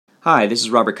Hi, this is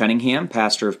Robert Cunningham,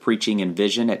 pastor of Preaching and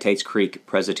Vision at Tates Creek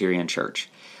Presbyterian Church.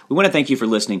 We want to thank you for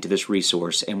listening to this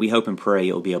resource, and we hope and pray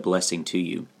it will be a blessing to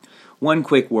you. One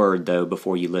quick word, though,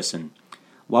 before you listen.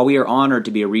 While we are honored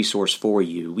to be a resource for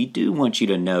you, we do want you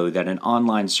to know that an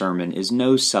online sermon is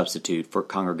no substitute for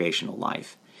congregational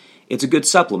life. It's a good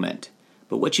supplement,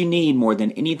 but what you need more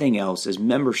than anything else is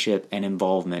membership and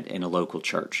involvement in a local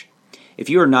church. If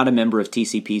you are not a member of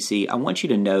TCPC, I want you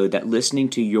to know that listening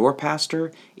to your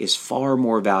pastor is far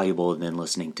more valuable than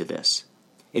listening to this.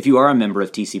 If you are a member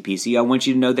of TCPC, I want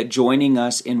you to know that joining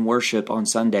us in worship on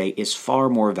Sunday is far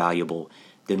more valuable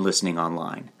than listening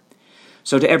online.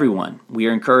 So to everyone, we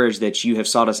are encouraged that you have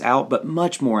sought us out, but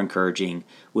much more encouraging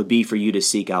would be for you to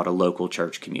seek out a local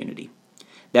church community.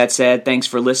 That said, thanks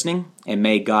for listening, and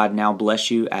may God now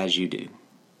bless you as you do.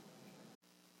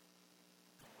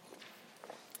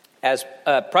 As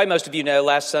probably most of you know,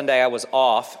 last Sunday I was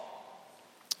off,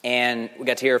 and we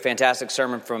got to hear a fantastic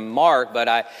sermon from Mark, but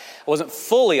I wasn't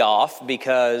fully off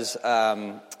because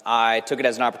I took it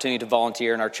as an opportunity to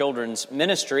volunteer in our children's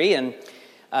ministry, and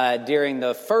during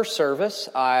the first service,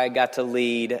 I got to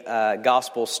lead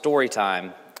gospel story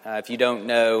time. If you don't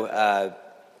know,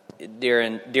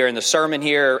 during the sermon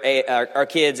here, our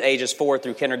kids ages 4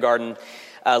 through kindergarten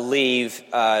leave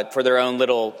for their own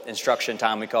little instruction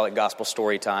time. We call it gospel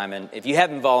story time. And if you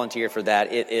haven't volunteered for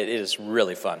that, it is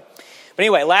really fun. But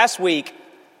anyway, last week,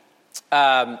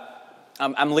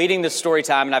 I'm leading this story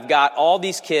time, and I've got all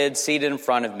these kids seated in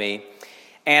front of me.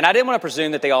 And I didn't want to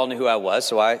presume that they all knew who I was,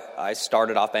 so I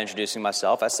started off by introducing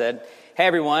myself. I said, "Hey,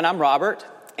 everyone, I'm Robert."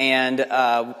 And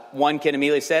one kid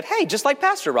immediately said, "Hey, just like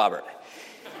Pastor Robert."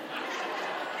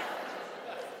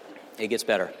 It gets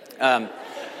better.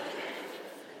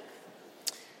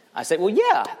 I said, "Well,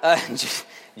 yeah,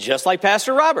 just like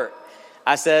Pastor Robert."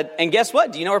 I said, "And guess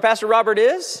what? Do you know where Pastor Robert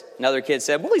is?" Another kid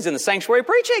said, "Well, he's in the sanctuary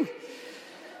preaching."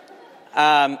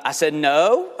 I said,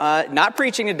 "No, not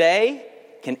preaching today.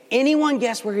 Can anyone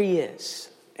guess where he is?"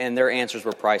 And their answers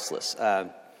were priceless.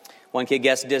 One kid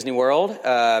guessed Disney World.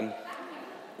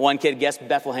 One kid guessed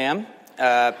Bethlehem.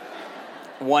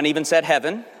 One even said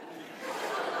heaven.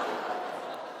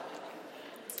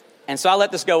 And so I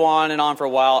let this go on and on for a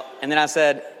while. And then I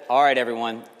said, "All right,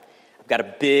 everyone, I've got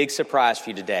a big surprise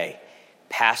for you today.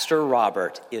 Pastor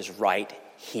Robert is right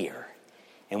here."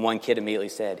 And one kid immediately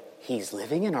said, "He's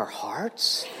living in our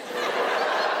hearts?"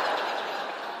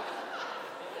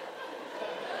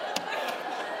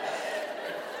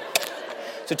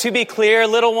 So to be clear,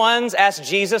 little ones, ask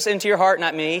Jesus into your heart,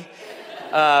 not me.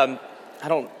 I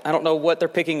don't know what they're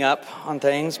picking up on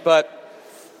things, but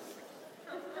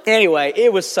anyway,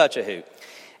 it was such a hoot.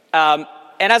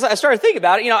 And as I started thinking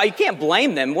about it, you can't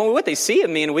blame them. What they see of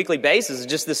me on a weekly basis is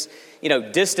just this,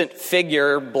 distant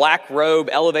figure, black robe,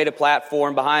 elevated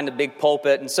platform behind a big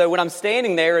pulpit. And so when I'm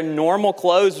standing there in normal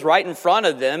clothes right in front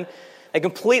of them, they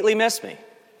completely miss me.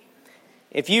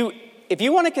 If you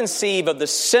want to conceive of the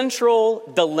central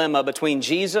dilemma between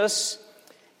Jesus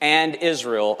and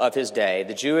Israel of his day,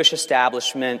 the Jewish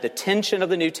establishment, the tension of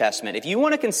the New Testament, if you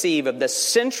want to conceive of the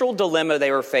central dilemma they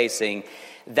were facing,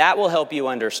 that will help you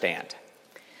understand.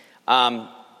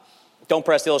 Don't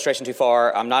press the illustration too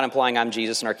far. I'm not implying I'm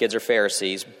Jesus and our kids are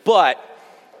Pharisees, but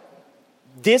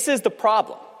this is the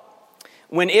problem.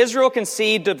 When Israel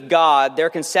conceived of God, their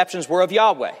conceptions were of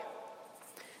Yahweh,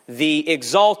 the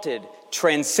exalted,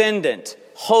 transcendent,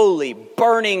 holy,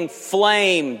 burning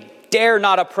flame, dare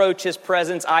not approach his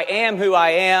presence. I am who I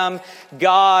am,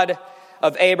 God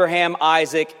of Abraham,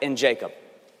 Isaac, and Jacob.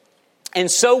 And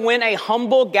so when a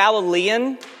humble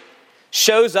Galilean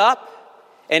shows up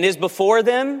and is before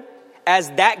them as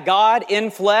that God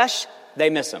in flesh, they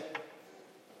miss him.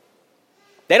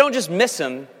 They don't just miss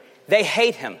him, they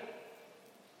hate him.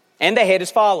 And they hate his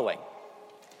following,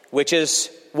 which is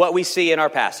what we see in our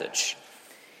passage.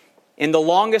 In the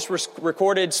longest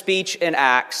recorded speech in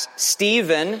Acts,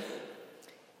 Stephen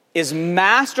is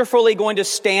masterfully going to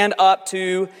stand up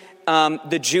to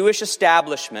the Jewish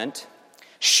establishment,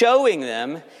 showing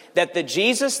them that the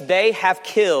Jesus they have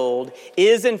killed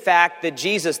is in fact the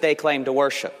Jesus they claim to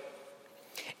worship.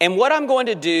 And what I'm going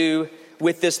to do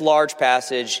with this large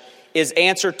passage is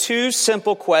answer two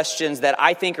simple questions that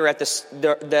I think are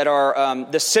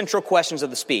the central questions of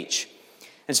the speech.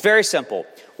 It's very simple.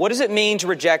 What does it mean to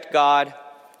reject God?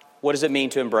 What does it mean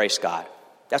to embrace God?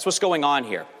 That's what's going on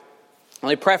here. Let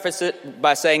me preface it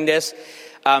by saying this.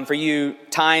 For you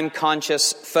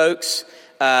time-conscious folks,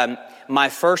 my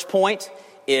first point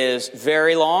is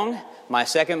very long. My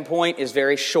second point is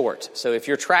very short. So if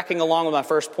you're tracking along with my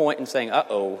first point and saying,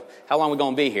 "Uh-oh, how long are we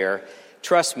going to be here?"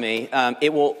 Trust me,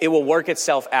 it will work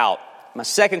itself out. My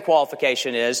second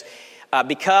qualification is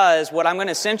because what I'm going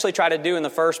to essentially try to do in the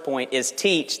first point is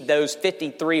teach those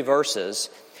 53 verses.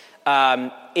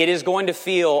 It is going to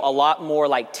feel a lot more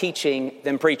like teaching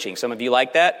than preaching. Some of you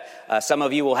like that. Some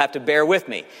of you will have to bear with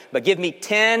me. But give me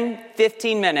 10,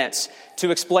 15 minutes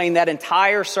to explain that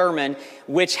entire sermon,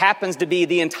 which happens to be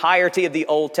the entirety of the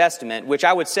Old Testament, which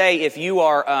I would say if you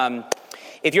are...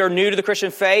 if you're new to the Christian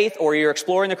faith, or you're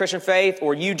exploring the Christian faith,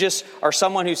 or you just are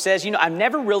someone who says, I've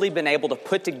never really been able to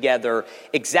put together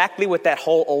exactly what that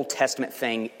whole Old Testament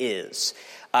thing is.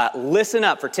 Listen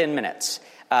up for 10 minutes.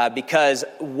 Because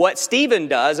what Stephen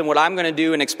does, and what I'm going to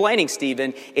do in explaining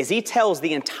Stephen, is he tells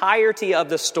the entirety of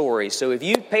the story. So if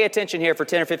you pay attention here for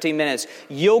 10 or 15 minutes,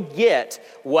 you'll get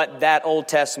what that Old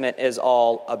Testament is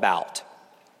all about.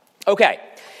 Okay.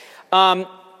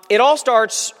 It all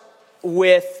starts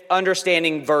with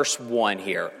understanding verse 1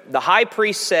 here. The high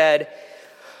priest said,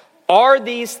 "Are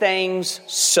these things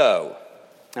so?"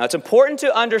 Now, it's important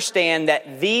to understand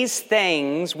that these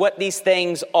things, what these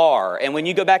things are, and when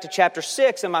you go back to chapter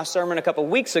 6 in my sermon a couple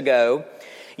of weeks ago,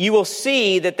 you will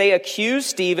see that they accuse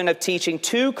Stephen of teaching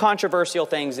two controversial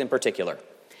things in particular.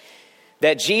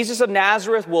 That Jesus of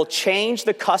Nazareth will change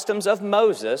the customs of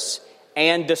Moses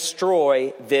and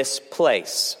destroy this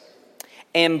place.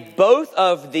 And both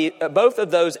of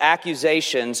those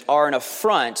accusations are an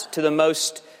affront to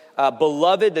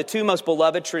the two most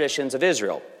beloved traditions of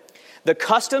Israel. The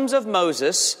customs of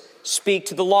Moses speak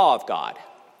to the law of God,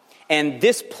 and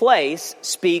this place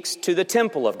speaks to the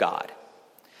temple of God.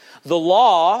 The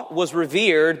law was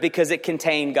revered because it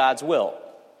contained God's will.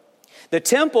 The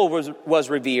temple was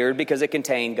revered because it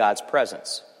contained God's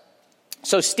presence.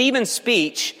 So Stephen's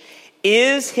speech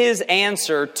is his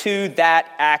answer to that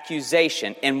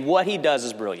accusation, and what he does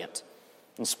is brilliant.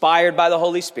 Inspired by the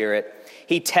Holy Spirit,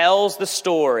 he tells the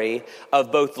story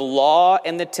of both the law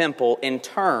and the temple in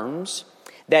terms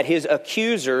that his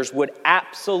accusers would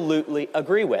absolutely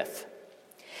agree with.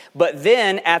 But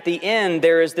then at the end,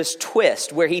 there is this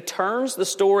twist where he turns the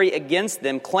story against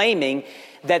them, claiming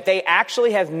that they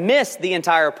actually have missed the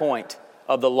entire point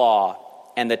of the law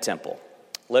and the temple.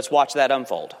 Let's watch that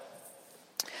unfold.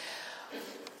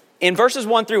 In verses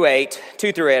 2 through 8,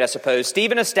 I suppose,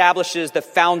 Stephen establishes the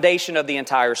foundation of the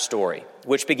entire story,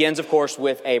 which begins, of course,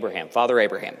 with Abraham, Father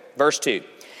Abraham. Verse 2,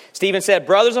 Stephen said,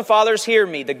 "Brothers and fathers, hear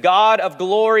me. The God of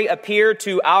glory appeared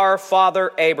to our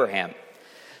father Abraham."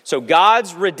 So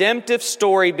God's redemptive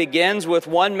story begins with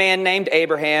one man named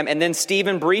Abraham, and then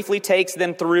Stephen briefly takes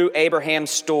them through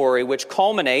Abraham's story, which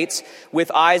culminates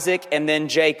with Isaac and then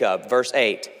Jacob, verse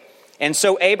 8. "And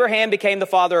so Abraham became the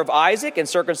father of Isaac and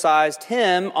circumcised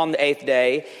him on the 8th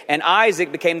day, and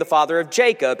Isaac became the father of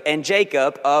Jacob, and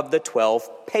Jacob of the 12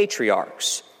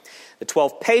 patriarchs." The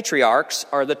 12 patriarchs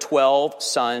are the 12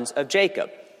 sons of Jacob.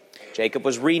 Jacob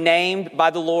was renamed by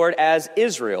the Lord as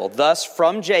Israel. Thus,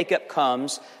 from Jacob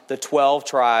comes the 12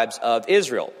 tribes of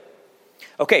Israel.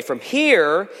 Okay, from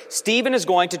here, Stephen is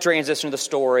going to transition the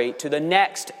story to the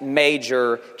next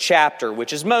major chapter,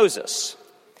 which is Moses.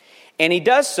 And he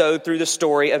does so through the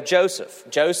story of Joseph.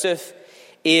 Joseph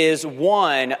is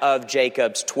one of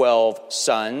Jacob's 12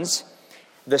 sons,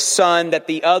 the son that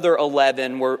the other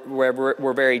 11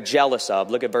 were very jealous of.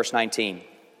 Look at verse 19.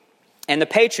 "And the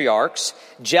patriarchs,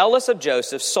 jealous of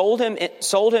Joseph, sold him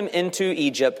into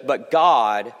Egypt, but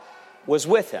God was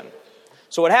with him."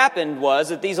 So what happened was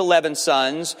that these 11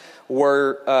 sons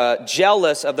were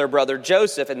jealous of their brother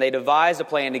Joseph, and they devised a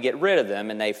plan to get rid of them.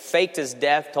 And they faked his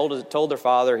death, told their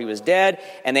father he was dead,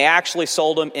 and they actually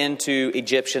sold him into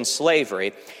Egyptian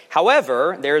slavery.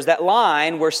 However, there's that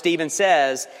line where Stephen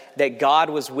says that God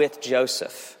was with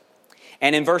Joseph.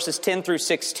 And in verses 10 through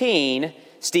 16,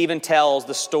 Stephen tells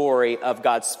the story of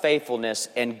God's faithfulness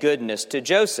and goodness to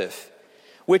Joseph,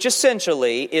 which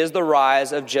essentially is the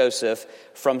rise of Joseph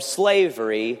from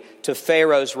slavery to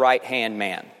Pharaoh's right-hand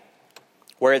man,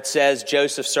 where it says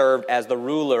Joseph served as the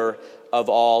ruler of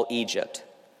all Egypt.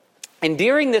 And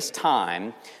during this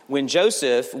time, when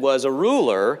Joseph was a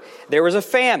ruler, there was a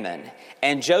famine,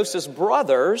 and Joseph's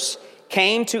brothers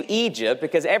came to Egypt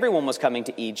because everyone was coming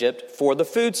to Egypt for the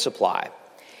food supply.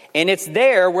 And it's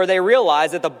there where they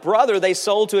realized that the brother they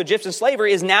sold to Egyptian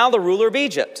slavery is now the ruler of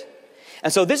Egypt.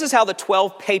 And so this is how the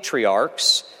 12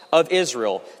 patriarchs of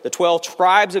Israel, the 12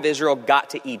 tribes of Israel,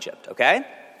 got to Egypt, okay?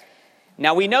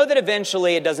 Now, we know that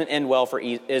eventually it doesn't end well for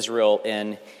Israel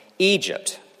in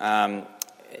Egypt. And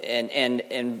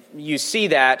you see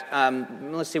that,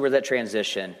 let's see where that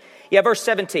transition. Yeah, verse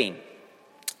 17,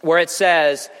 where it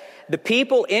says, "The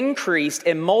people increased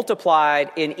and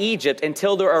multiplied in Egypt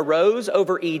until there arose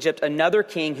over Egypt another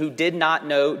king who did not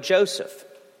know Joseph."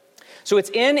 So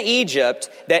it's in Egypt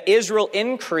that Israel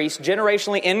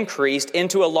generationally increased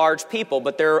into a large people,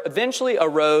 but there eventually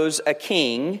arose a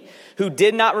king who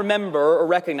did not remember or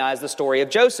recognize the story of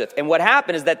Joseph. And what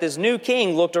happened is that this new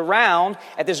king looked around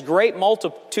at this great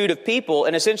multitude of people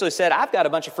and essentially said, I've got a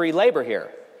bunch of free labor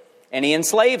here. And he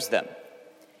enslaves them.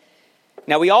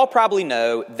 Now, we all probably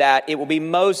know that it will be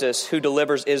Moses who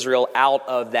delivers Israel out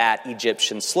of that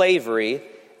Egyptian slavery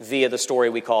via the story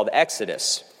we call the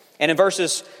Exodus. And in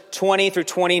verses 20 through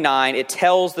 29, it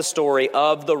tells the story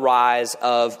of the rise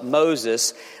of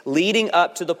Moses leading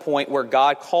up to the point where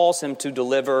God calls him to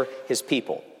deliver his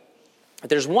people.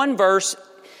 There's one verse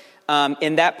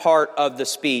in that part of the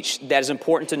speech that is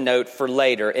important to note for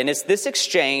later, and it's this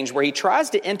exchange where he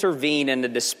tries to intervene in a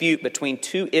dispute between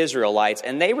two Israelites,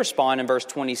 and they respond in verse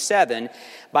 27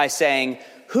 by saying,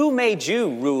 "Who made you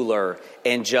ruler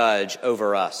and judge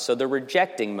over us?" So they're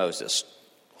rejecting Moses.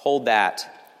 Hold that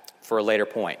for a later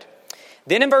point.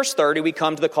 Then in verse 30, we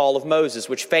come to the call of Moses,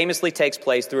 which famously takes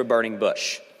place through a burning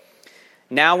bush.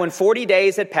 Now, when 40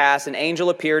 days had passed, an angel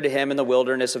appeared to him in the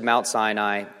wilderness of Mount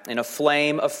Sinai in a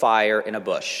flame of fire in a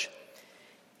bush.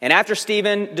 And after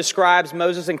Stephen describes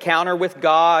Moses' encounter with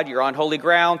God, you're on holy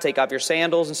ground, take off your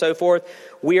sandals and so forth,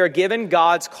 we are given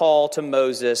God's call to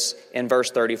Moses in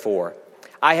verse 34.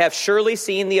 I have surely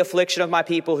seen the affliction of my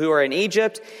people who are in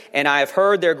Egypt, and I have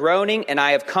heard their groaning, and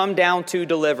I have come down to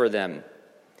deliver them.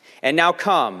 And now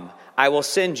come, I will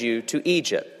send you to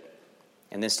Egypt.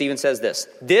 And then Stephen says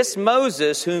this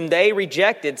Moses whom they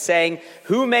rejected, saying,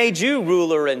 who made you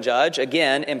ruler and judge?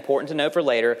 Again, important to note for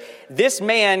later. This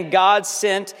man God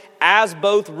sent as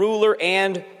both ruler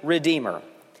and redeemer.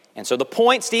 And so the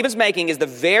point Stephen's making is the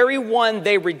very one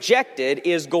they rejected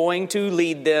is going to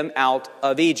lead them out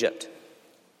of Egypt.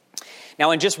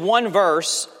 Now, in just one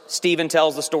verse, Stephen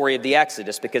tells the story of the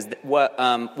Exodus, because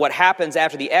what happens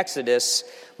after the Exodus,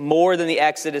 more than the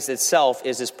Exodus itself,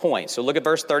 is his point. So look at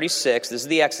verse 36. This is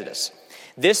the Exodus.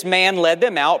 This man led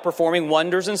them out, performing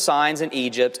wonders and signs in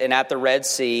Egypt and at the Red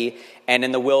Sea and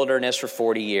in the wilderness for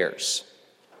 40 years.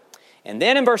 And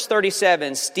then in verse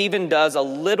 37, Stephen does a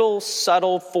little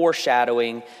subtle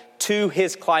foreshadowing to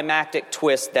his climactic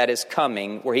twist that is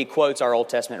coming, where he quotes our Old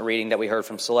Testament reading that we heard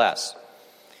from Celeste.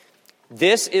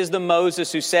 This is the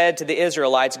Moses who said to the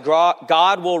Israelites,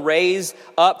 God will raise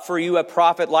up for you a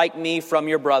prophet like me from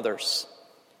your brothers.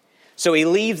 So he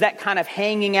leaves that kind of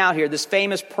hanging out here, this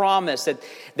famous promise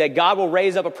that God will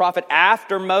raise up a prophet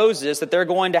after Moses that they're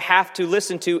going to have to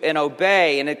listen to and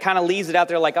obey. And it kind of leaves it out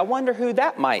there like, I wonder who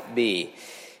that might be.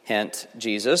 Hint,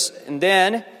 Jesus. And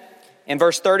then in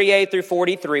verse 38 through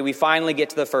 43, we finally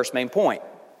get to the first main point.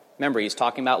 Remember, he's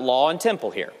talking about law and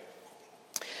temple here.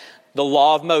 The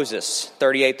law of Moses,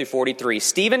 38 through 43.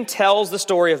 Stephen tells the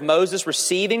story of Moses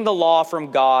receiving the law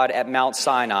from God at Mount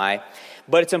Sinai,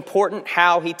 but it's important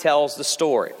how he tells the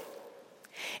story.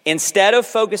 Instead of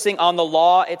focusing on the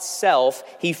law itself,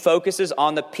 he focuses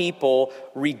on the people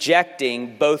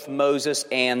rejecting both Moses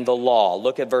and the law.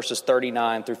 Look at verses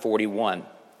 39 through 41.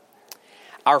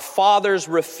 Our fathers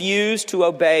refused to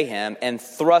obey him and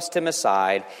thrust him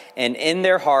aside, and in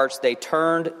their hearts they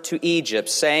turned to Egypt,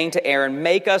 saying to Aaron,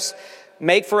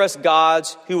 make for us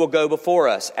gods who will go before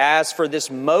us. As for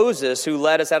this Moses who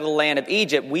led us out of the land of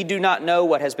Egypt, we do not know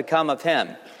what has become of him.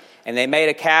 And they made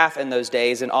a calf in those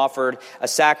days and offered a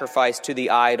sacrifice to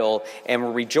the idol and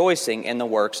were rejoicing in the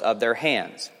works of their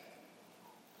hands.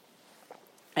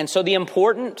 And so the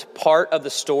important part of the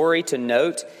story to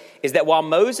note is that while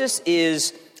Moses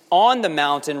is on the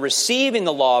mountain receiving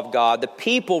the law of God, the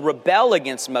people rebel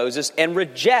against Moses and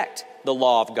reject the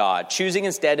law of God, choosing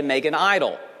instead to make an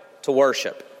idol to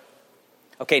worship.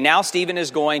 Okay, now Stephen is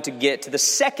going to get to the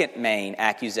second main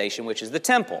accusation, which is the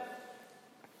temple.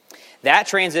 That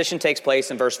transition takes place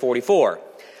in verse 44.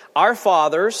 Our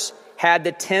fathers had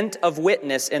the tent of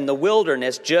witness in the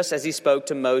wilderness, just as he spoke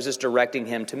to Moses, directing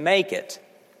him to make it.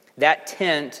 That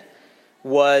tent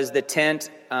was the tent,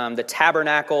 the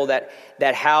tabernacle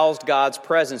that housed God's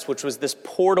presence, which was this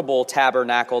portable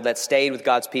tabernacle that stayed with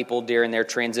God's people during their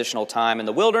transitional time in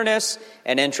the wilderness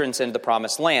and entrance into the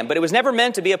promised land. But it was never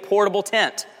meant to be a portable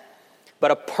tent,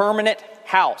 but a permanent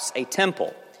house, a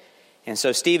temple. And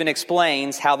so Stephen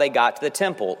explains how they got to the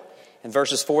temple. In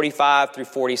verses 45 through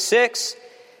 46,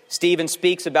 Stephen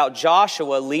speaks about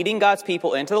Joshua leading God's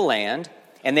people into the land.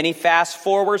 And then he fast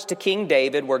forwards to King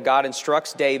David, where God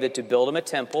instructs David to build him a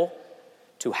temple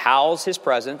to house his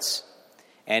presence.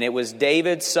 And it was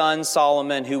David's son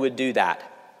Solomon who would do that.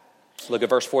 Look at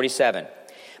verse 47.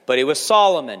 But it was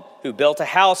Solomon who built a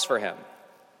house for him.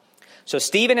 So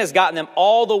Stephen has gotten them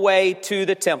all the way to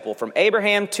the temple, from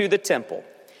Abraham to the temple.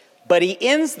 But he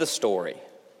ends the story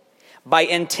by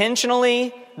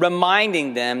intentionally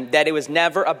reminding them that it was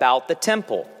never about the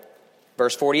temple.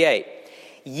 Verse 48.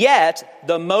 Yet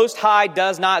the Most High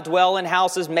does not dwell in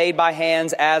houses made by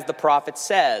hands, as the prophet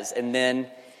says. And then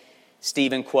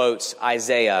Stephen quotes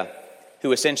Isaiah,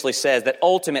 who essentially says that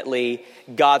ultimately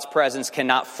God's presence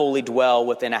cannot fully dwell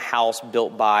within a house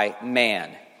built by man.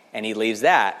 And he leaves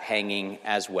that hanging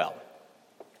as well.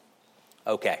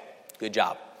 Okay, good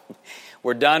job.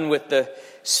 We're done with the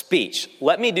speech.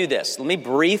 Let me do this. Let me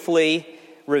briefly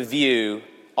review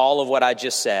all of what I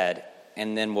just said,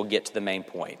 and then we'll get to the main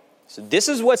point. So this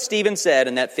is what Stephen said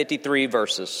in that 53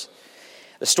 verses.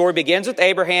 The story begins with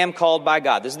Abraham called by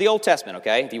God. This is the Old Testament,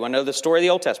 okay? If you want to know the story of the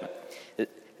Old Testament. It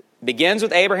begins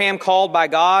with Abraham called by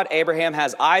God. Abraham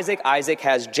has Isaac. Isaac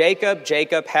has Jacob.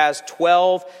 Jacob has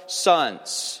 12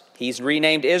 sons. He's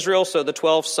renamed Israel, so the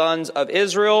 12 sons of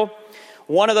Israel.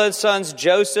 One of those sons,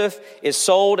 Joseph, is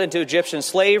sold into Egyptian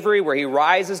slavery, where he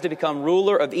rises to become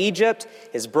ruler of Egypt.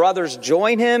 His brothers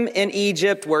join him in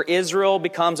Egypt, where Israel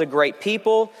becomes a great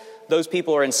people. Those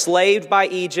people are enslaved by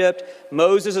Egypt.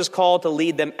 Moses is called to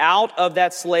lead them out of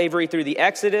that slavery through the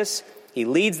Exodus. He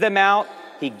leads them out.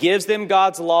 He gives them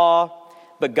God's law,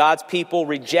 but God's people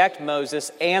reject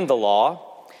Moses and the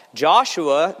law.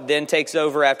 Joshua then takes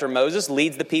over after Moses,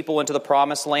 leads the people into the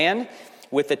promised land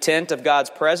with the tent of God's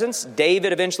presence.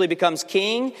 David eventually becomes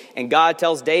king, and God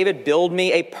tells David, build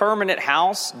me a permanent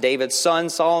house. David's son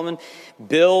Solomon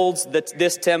builds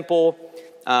this temple.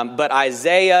 But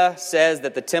Isaiah says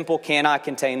that the temple cannot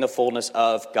contain the fullness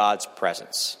of God's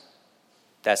presence.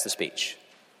 That's the speech.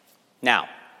 Now,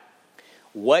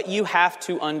 what you have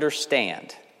to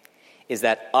understand is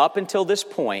that up until this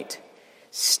point,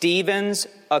 Stephen's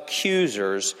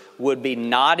accusers would be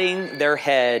nodding their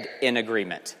head in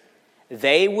agreement.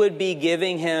 They would be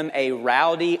giving him a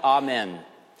rowdy amen.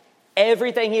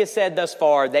 Everything he has said thus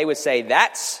far, they would say,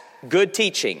 that's good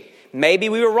teaching. Maybe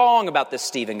we were wrong about this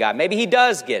Stephen guy. Maybe he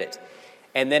does get it.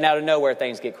 And then out of nowhere,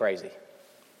 things get crazy.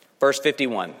 Verse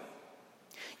 51.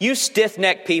 You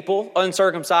stiff-necked people,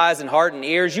 uncircumcised in heart and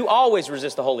ears, you always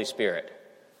resist the Holy Spirit.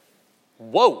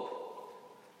 Whoa.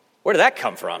 Where did that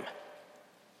come from?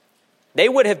 They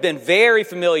would have been very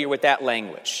familiar with that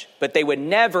language, but they would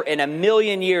never in a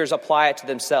million years apply it to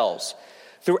themselves.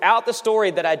 Throughout the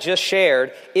story that I just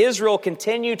shared, Israel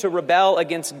continued to rebel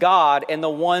against God and the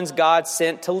ones God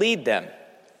sent to lead them.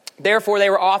 Therefore, they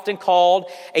were often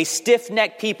called a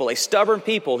stiff-necked people, a stubborn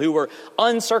people who were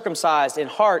uncircumcised in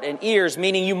heart and ears,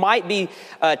 meaning you might be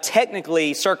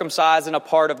technically circumcised in a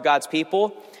part of God's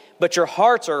people, but your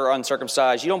hearts are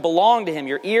uncircumcised. You don't belong to Him.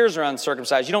 Your ears are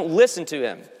uncircumcised. You don't listen to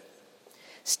Him.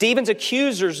 Stephen's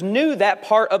accusers knew that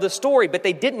part of the story, but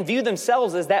they didn't view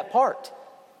themselves as that part.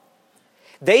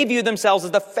 They viewed themselves as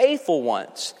the faithful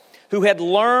ones who had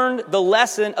learned the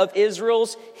lesson of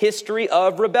Israel's history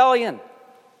of rebellion.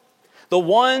 The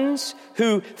ones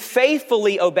who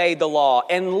faithfully obeyed the law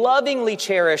and lovingly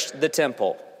cherished the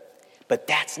temple. But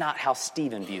that's not how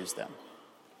Stephen views them.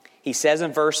 He says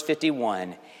in verse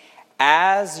 51,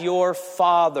 as your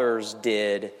fathers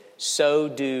did, so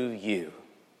do you.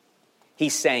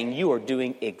 He's saying you are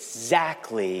doing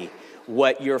exactly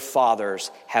what your fathers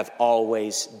have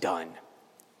always done.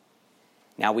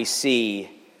 Now we see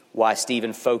why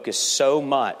Stephen focused so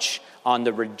much on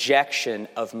the rejection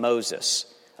of Moses.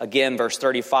 Again, verse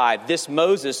 35, this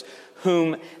Moses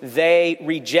whom they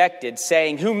rejected,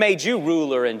 saying, who made you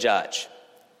ruler and judge?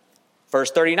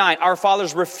 Verse 39, our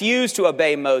fathers refused to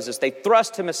obey Moses. They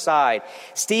thrust him aside.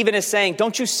 Stephen is saying,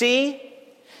 don't you see?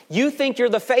 You think you're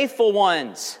the faithful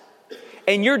ones.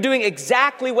 And you're doing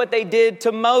exactly what they did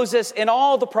to Moses and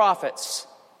all the prophets.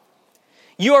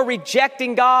 You are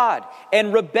rejecting God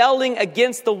and rebelling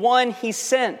against the one He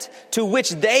sent, to which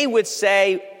they would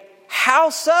say, how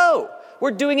so?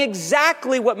 We're doing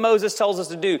exactly what Moses tells us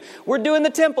to do. We're doing the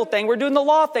temple thing. We're doing the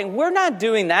law thing. We're not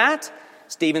doing that.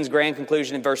 Stephen's grand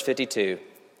conclusion in verse 52.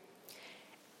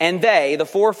 And they, the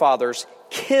forefathers,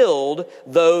 killed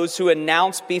those who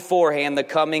announced beforehand the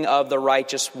coming of the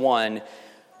righteous one,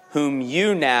 whom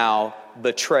you now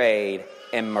betrayed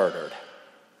and murdered.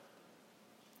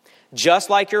 Just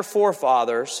like your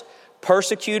forefathers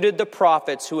persecuted the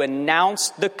prophets who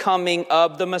announced the coming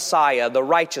of the Messiah, the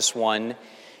righteous one,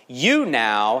 you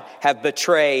now have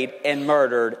betrayed and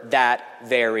murdered that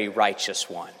very righteous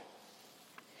one.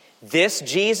 This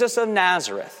Jesus of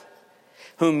Nazareth,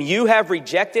 whom you have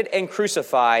rejected and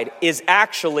crucified, is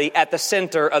actually at the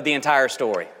center of the entire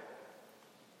story.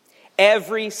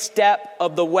 Every step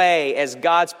of the way, as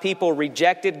God's people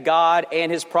rejected God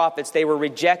and His prophets, they were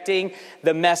rejecting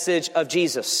the message of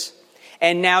Jesus.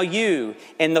 And now you,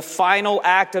 in the final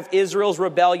act of Israel's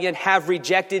rebellion, have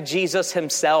rejected Jesus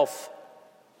Himself.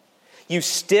 You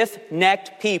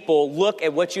stiff-necked people, look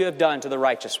at what you have done to the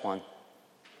righteous one.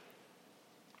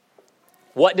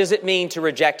 What does it mean to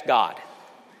reject God?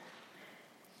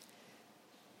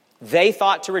 They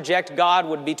thought to reject God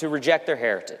would be to reject their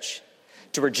heritage,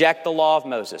 to reject the law of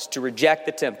Moses, to reject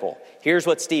the temple. Here's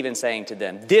what Stephen's saying to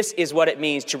them. This is what it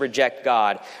means to reject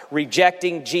God.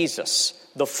 Rejecting Jesus,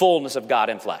 the fullness of God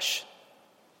in flesh.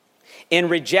 In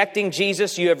rejecting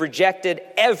Jesus, you have rejected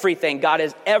everything God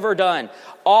has ever done.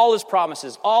 All his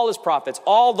promises, all his prophets,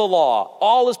 all the law,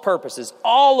 all his purposes,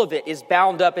 all of it is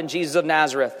bound up in Jesus of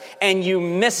Nazareth. And you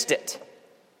missed it.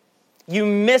 You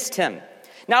missed him.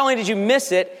 Not only did you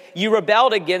miss it, you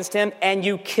rebelled against him and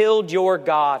you killed your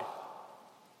God.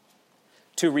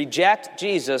 To reject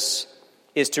Jesus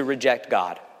is to reject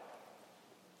God.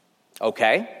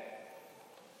 Okay,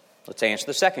 let's answer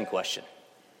the second question.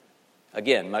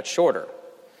 Again, much shorter.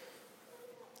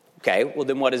 Okay, well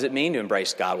then what does it mean to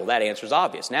embrace God? Well, that answer is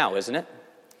obvious now, isn't it?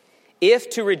 If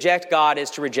to reject God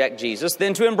is to reject Jesus,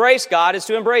 then to embrace God is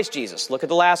to embrace Jesus. Look at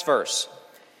the last verse.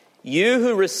 You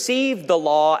who received the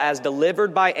law as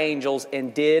delivered by angels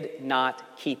and did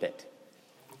not keep it.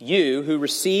 You who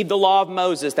received the law of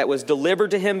Moses that was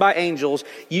delivered to him by angels,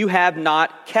 you have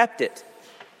not kept it.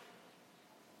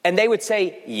 And they would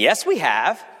say, yes, we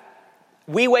have.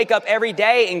 We wake up every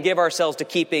day and give ourselves to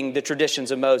keeping the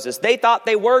traditions of Moses. They thought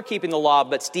they were keeping the law,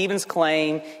 but Stephen's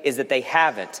claim is that they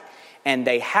haven't. And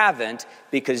they haven't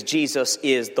because Jesus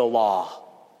is the law.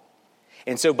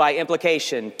 And so by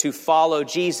implication, to follow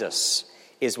Jesus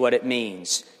is what it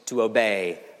means to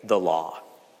obey the law.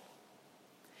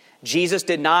 Jesus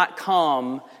did not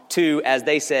come to, as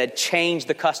they said, change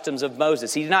the customs of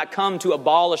Moses. He did not come to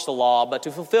abolish the law, but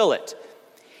to fulfill it.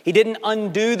 He didn't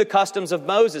undo the customs of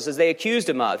Moses as they accused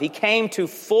him of. He came to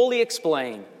fully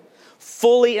explain,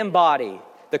 fully embody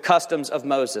the customs of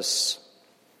Moses.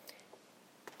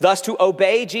 Thus, to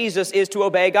obey Jesus is to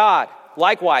obey God.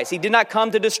 Likewise, he did not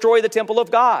come to destroy the temple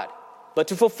of God, but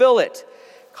to fulfill it.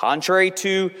 Contrary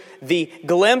to the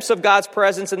glimpse of God's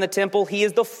presence in the temple, he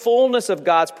is the fullness of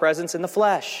God's presence in the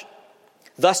flesh.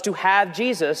 Thus, to have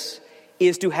Jesus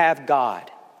is to have God.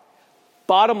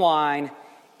 Bottom line,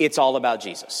 it's all about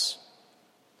Jesus.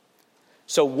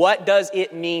 So what does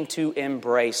it mean to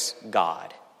embrace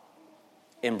God?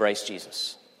 Embrace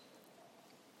Jesus.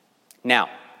 Now,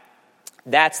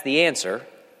 that's the answer,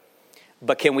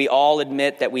 but can we all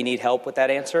admit that we need help with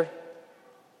that answer?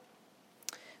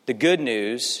 The good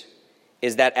news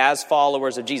is that as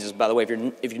followers of Jesus, by the way,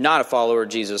 if you're not a follower of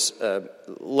Jesus,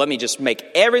 let me just make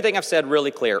everything I've said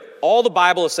really clear. All the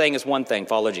Bible is saying is one thing: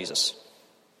 follow Jesus.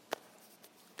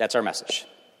 That's our message.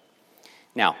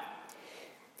 Now,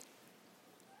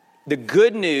 the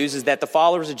good news is that the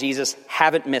followers of Jesus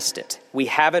haven't missed it. We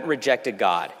haven't rejected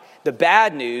God. The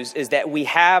bad news is that we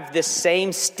have this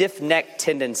same stiff-necked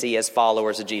tendency as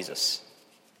followers of Jesus.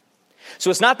 So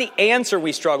it's not the answer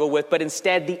we struggle with, but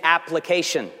instead the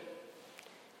application.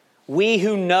 We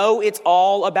who know it's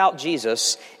all about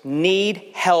Jesus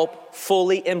need help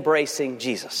fully embracing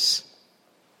Jesus.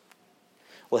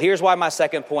 Well, here's why my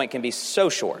second point can be so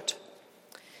short.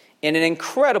 In an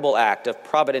incredible act of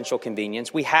providential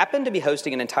convenience, we happen to be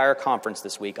hosting an entire conference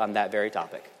this week on that very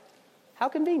topic. How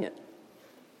convenient.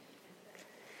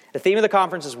 The theme of the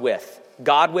conference is with.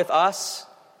 God with us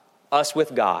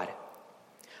with God.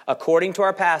 According to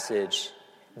our passage,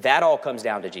 that all comes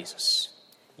down to Jesus.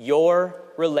 Your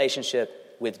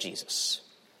relationship with Jesus.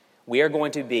 We are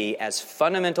going to be as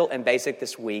fundamental and basic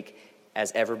this week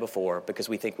as ever before because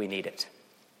we think we need it.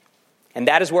 And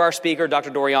that is where our speaker,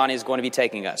 Dr. Doriani, is going to be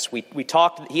taking us. He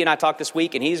and I talked this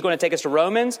week, and he's going to take us to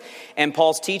Romans and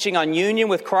Paul's teaching on union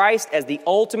with Christ as the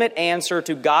ultimate answer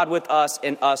to God with us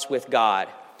and us with God.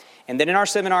 And then in our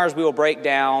seminars, we will break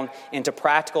down into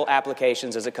practical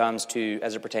applications as it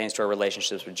pertains to our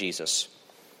relationships with Jesus.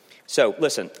 So,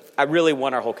 listen, I really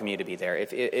want our whole community to be there.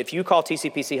 If you call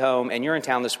TCPC home and you're in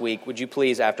town this week, would you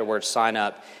please afterwards sign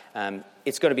up?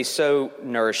 It's going to be so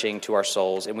nourishing to our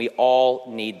souls, and we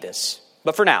all need this.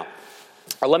 But for now,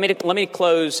 let me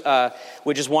close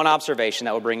with just one observation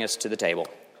that will bring us to the table.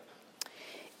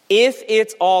 If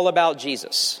it's all about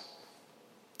Jesus,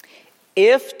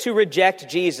 if to reject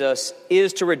Jesus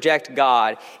is to reject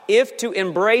God, if to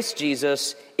embrace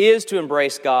Jesus is to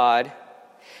embrace God,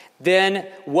 then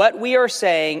what we are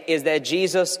saying is that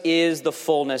Jesus is the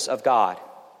fullness of God.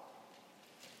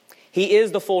 He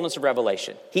is the fullness of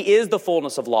revelation. He is the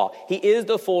fullness of law. He is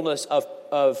the fullness of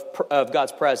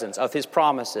God's presence, of his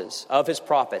promises, of his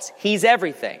prophets. He's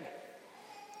everything.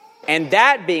 And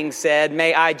that being said,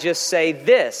 may I just say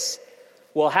this.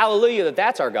 Well, hallelujah that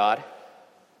that's our God.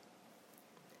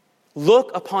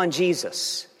 Look upon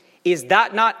Jesus. Is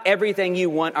that not everything you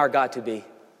want our God to be?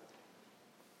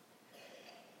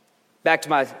 Back to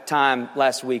my time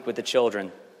last week with the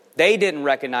children. They didn't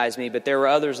recognize me, but there were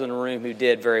others in the room who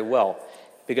did very well,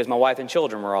 because my wife and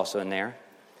children were also in there.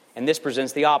 And this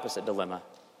presents the opposite dilemma.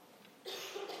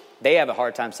 They have a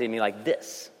hard time seeing me like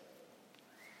this.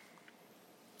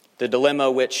 The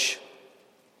dilemma which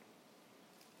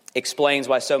explains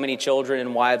why so many children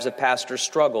and wives of pastors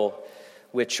struggle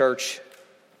with church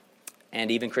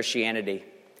and even Christianity.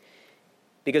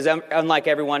 Because unlike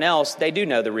everyone else, they do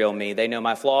know the real me. They know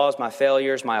my flaws, my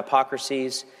failures, my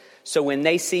hypocrisies. So when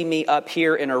they see me up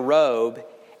here in a robe,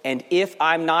 and if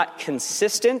I'm not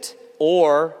consistent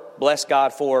or, bless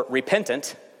God for, repentant,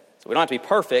 so we don't have to be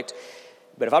perfect,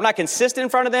 but if I'm not consistent in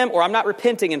front of them or I'm not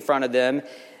repenting in front of them,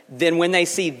 then when they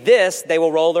see this, they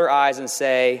will roll their eyes and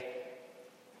say,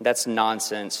 that's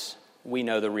nonsense. We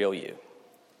know the real you.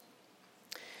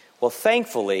 Well,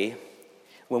 thankfully,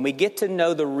 when we get to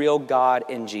know the real God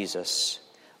in Jesus,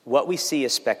 what we see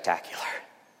is spectacular.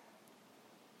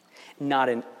 Not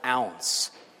an ounce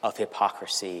of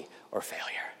hypocrisy or failure.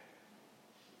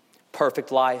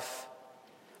 Perfect life,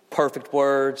 perfect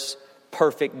words,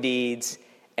 perfect deeds,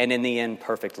 and in the end,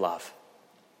 perfect love.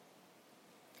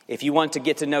 If you want to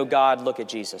get to know God, look at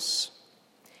Jesus.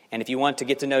 And if you want to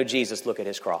get to know Jesus, look at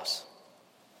his cross.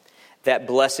 That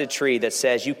blessed tree that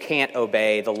says you can't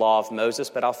obey the law of Moses,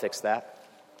 but I'll fix that.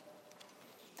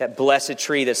 That blessed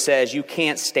tree that says you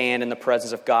can't stand in the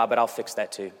presence of God, but I'll fix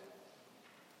that too.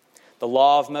 The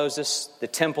law of Moses, the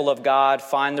temple of God,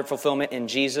 find their fulfillment in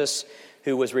Jesus,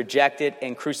 who was rejected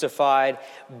and crucified,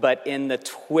 but in the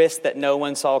twist that no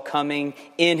one saw coming,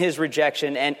 in his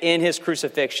rejection and in his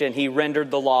crucifixion, he rendered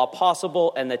the law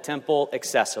possible and the temple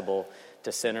accessible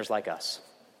to sinners like us.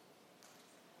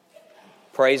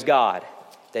 Praise God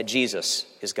that Jesus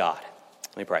is God.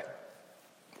 Let me pray.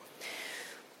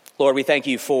 Lord, we thank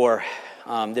you for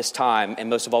this time, and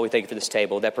most of all, we thank you for this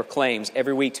table that proclaims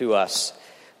every week to us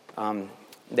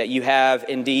that you have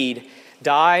indeed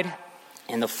died,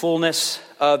 and the fullness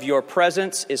of your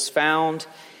presence is found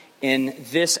in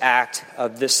this act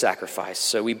of this sacrifice.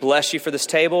 So we bless you for this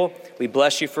table, we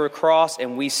bless you for a cross,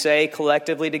 and we say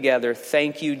collectively together,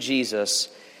 thank you, Jesus,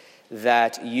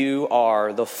 that you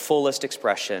are the fullest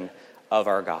expression of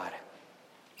our God.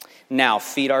 Now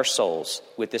feed our souls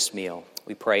with this meal.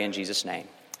 We pray in Jesus' name.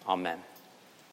 Amen.